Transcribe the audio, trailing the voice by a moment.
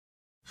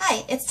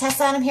Hi, it's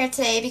Tessa and I'm here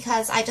today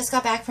because I just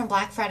got back from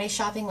Black Friday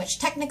shopping, which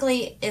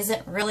technically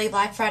isn't really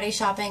Black Friday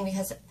shopping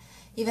because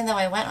even though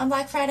I went on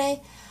Black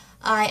Friday,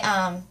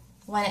 I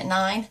went at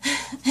 9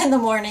 in the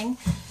morning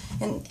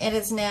and it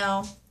is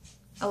now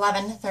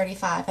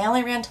 11:35. I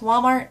only ran to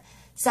Walmart,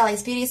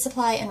 Sally's Beauty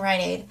Supply, and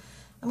Rite Aid.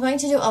 I'm going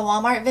to do a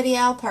Walmart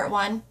video, part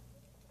 1,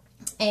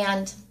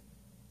 and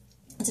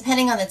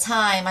depending on the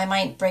time, I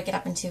might break it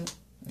up into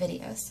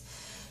videos.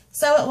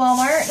 So at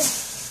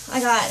Walmart, I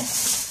got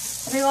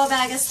a big old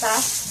bag of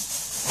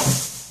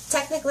stuff,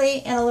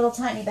 technically, and a little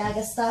tiny bag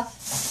of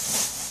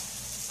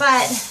stuff,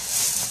 but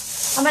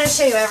I'm going to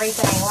show you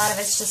everything. A lot of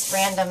it's just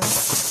random,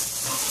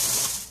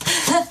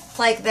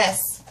 like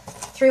this,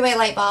 3-way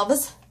light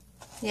bulbs.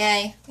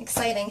 Yay,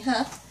 exciting,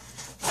 huh?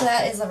 So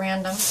that is a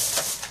random.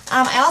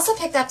 I also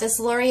picked up this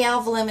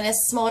L'Oreal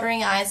Voluminous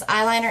Smoldering Eyes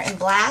eyeliner in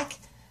black.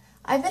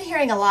 I've been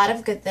hearing a lot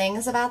of good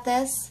things about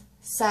this,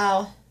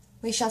 so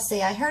we shall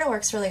see. I heard it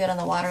works really good on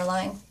the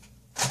waterline.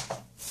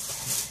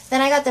 Then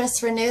I got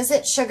this Renews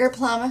It Sugar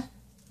Plum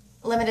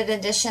limited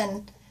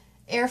edition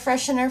air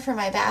freshener for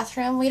my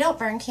bathroom. We don't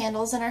burn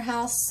candles in our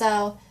house,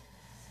 so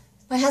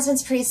my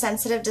husband's pretty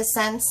sensitive to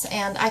scents,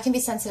 and I can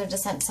be sensitive to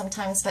scents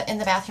sometimes, but in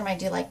the bathroom I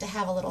do like to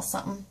have a little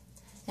something.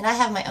 And I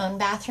have my own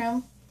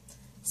bathroom,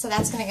 so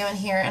that's going to go in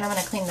here, and I'm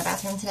going to clean the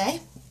bathroom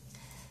today.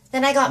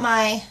 Then I got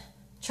my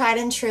tried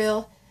and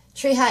true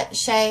Tree Hut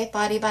Shea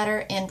Body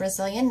Butter and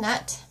Brazilian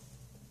Nut.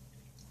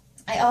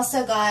 I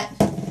also got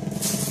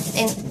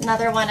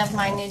another one of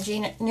my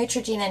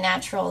Neutrogena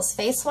Naturals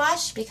face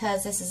wash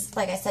because this is,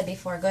 like I said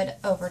before, good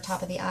over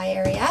top of the eye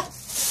area.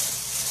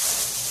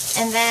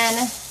 And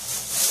then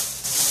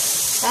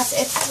that's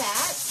it for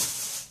that.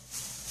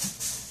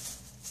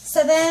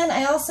 So then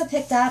I also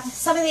picked up,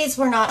 some of these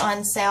were not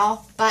on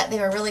sale, but they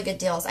were really good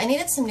deals. I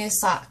needed some new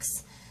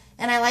socks,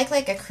 and I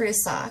like a crew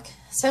sock,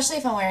 especially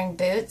if I'm wearing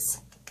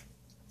boots.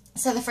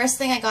 So the first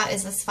thing I got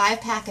is this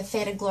 5-pack of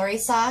Faded Glory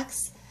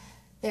socks.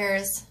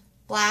 There's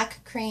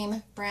black,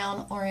 cream,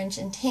 brown, orange,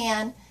 and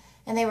tan,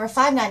 and they were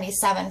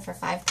 $5.97 for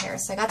 5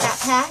 pairs. So I got that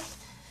pack,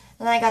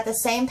 and then I got the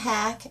same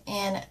pack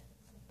in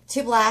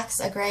 2 blacks,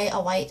 a gray,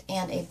 a white,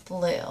 and a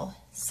blue.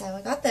 So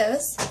I got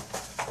those.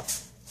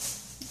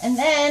 And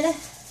then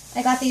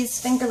I got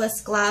these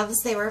fingerless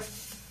gloves. They were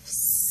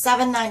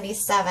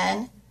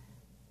 $7.97.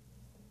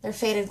 They're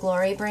Faded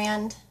Glory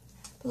brand.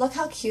 But look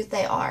how cute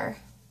they are.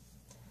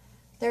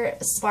 They're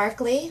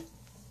sparkly.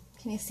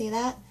 Can you see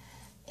that?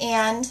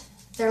 And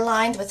they're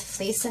lined with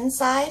fleece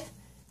inside,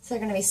 so they're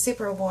going to be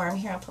super warm.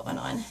 Here, I'll put one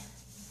on.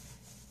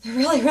 They're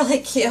really, really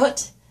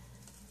cute.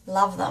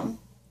 Love them.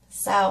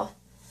 So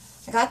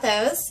I got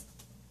those.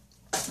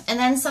 And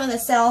then some of the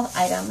sale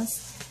items.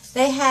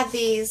 They had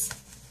these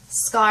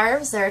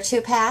scarves. They're a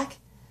 2-pack.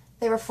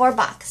 They were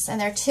 $4,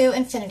 and they're 2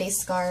 infinity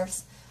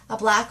scarves. A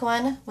black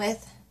one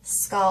with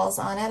skulls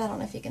on it. I don't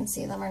know if you can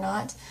see them or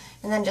not.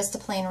 And then just a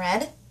plain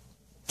red.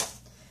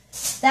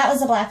 That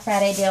was a Black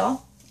Friday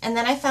deal. And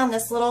then I found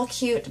this little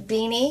cute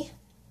beanie.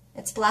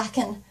 It's black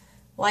and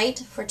white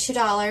for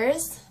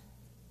 $2.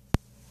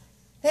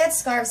 They had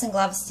scarves and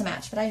gloves to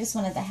match, but I just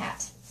wanted the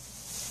hat.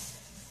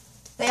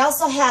 They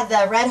also had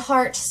the Red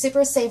Heart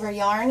Super Saver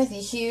yarn, the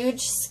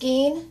huge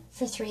skein,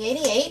 for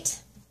 $3.88.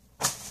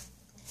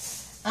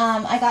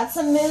 I got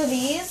some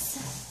movies,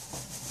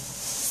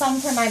 some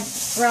for my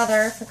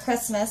brother for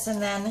Christmas,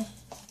 and then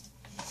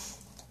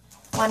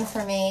one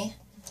for me.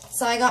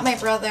 So I got my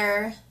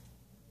brother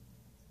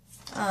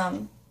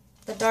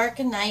The Dark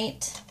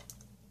Knight,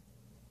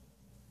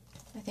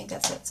 I think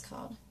that's what it's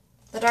called.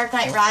 The Dark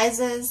Knight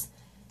Rises,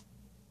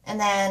 and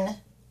then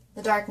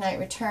The Dark Knight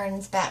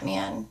Returns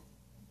Batman.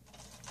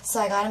 So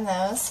I got him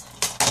those.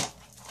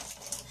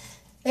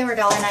 They were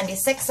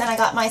 $1.96, and I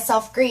got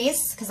myself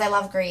Grease, because I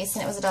love Grease,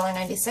 and it was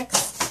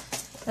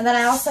 $1.96. And then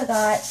I also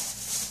got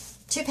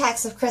 2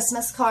 packs of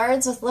Christmas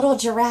cards with little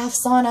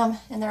giraffes on them,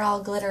 and they're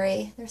all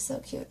glittery. They're so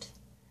cute.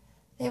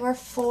 They were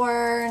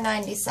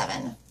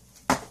 $4.97.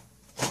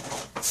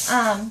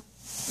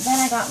 Then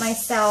I got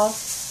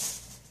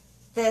myself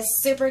this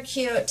super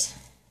cute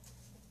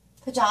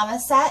pajama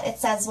set. It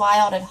says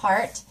Wild at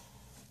Heart,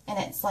 and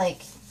it's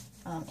like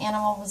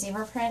animal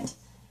zebra print.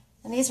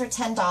 And these were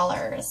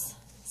 $10.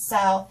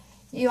 So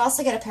you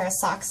also get a pair of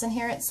socks in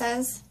here, it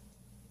says.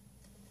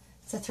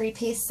 It's a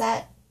 3-piece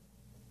set.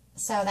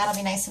 So that'll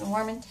be nice and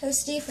warm and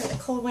toasty for the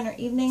cold winter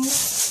evenings.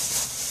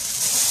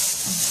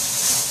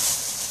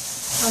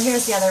 Oh,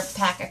 here's the other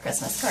pack of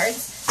Christmas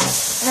cards.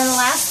 And then the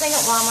last thing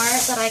at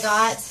Walmart that I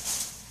got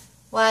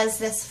was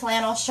this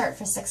flannel shirt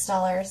for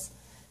 $6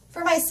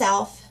 for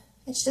myself.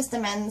 It's just a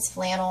men's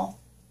flannel.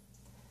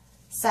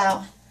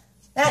 So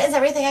that is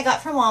everything I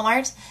got from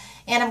Walmart.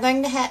 And I'm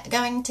going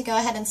to go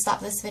ahead and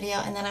stop this video,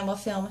 and then I will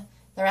film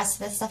the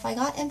rest of the stuff I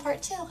got in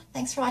part 2.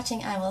 Thanks for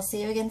watching. I will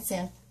see you again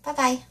soon.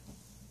 Bye-bye.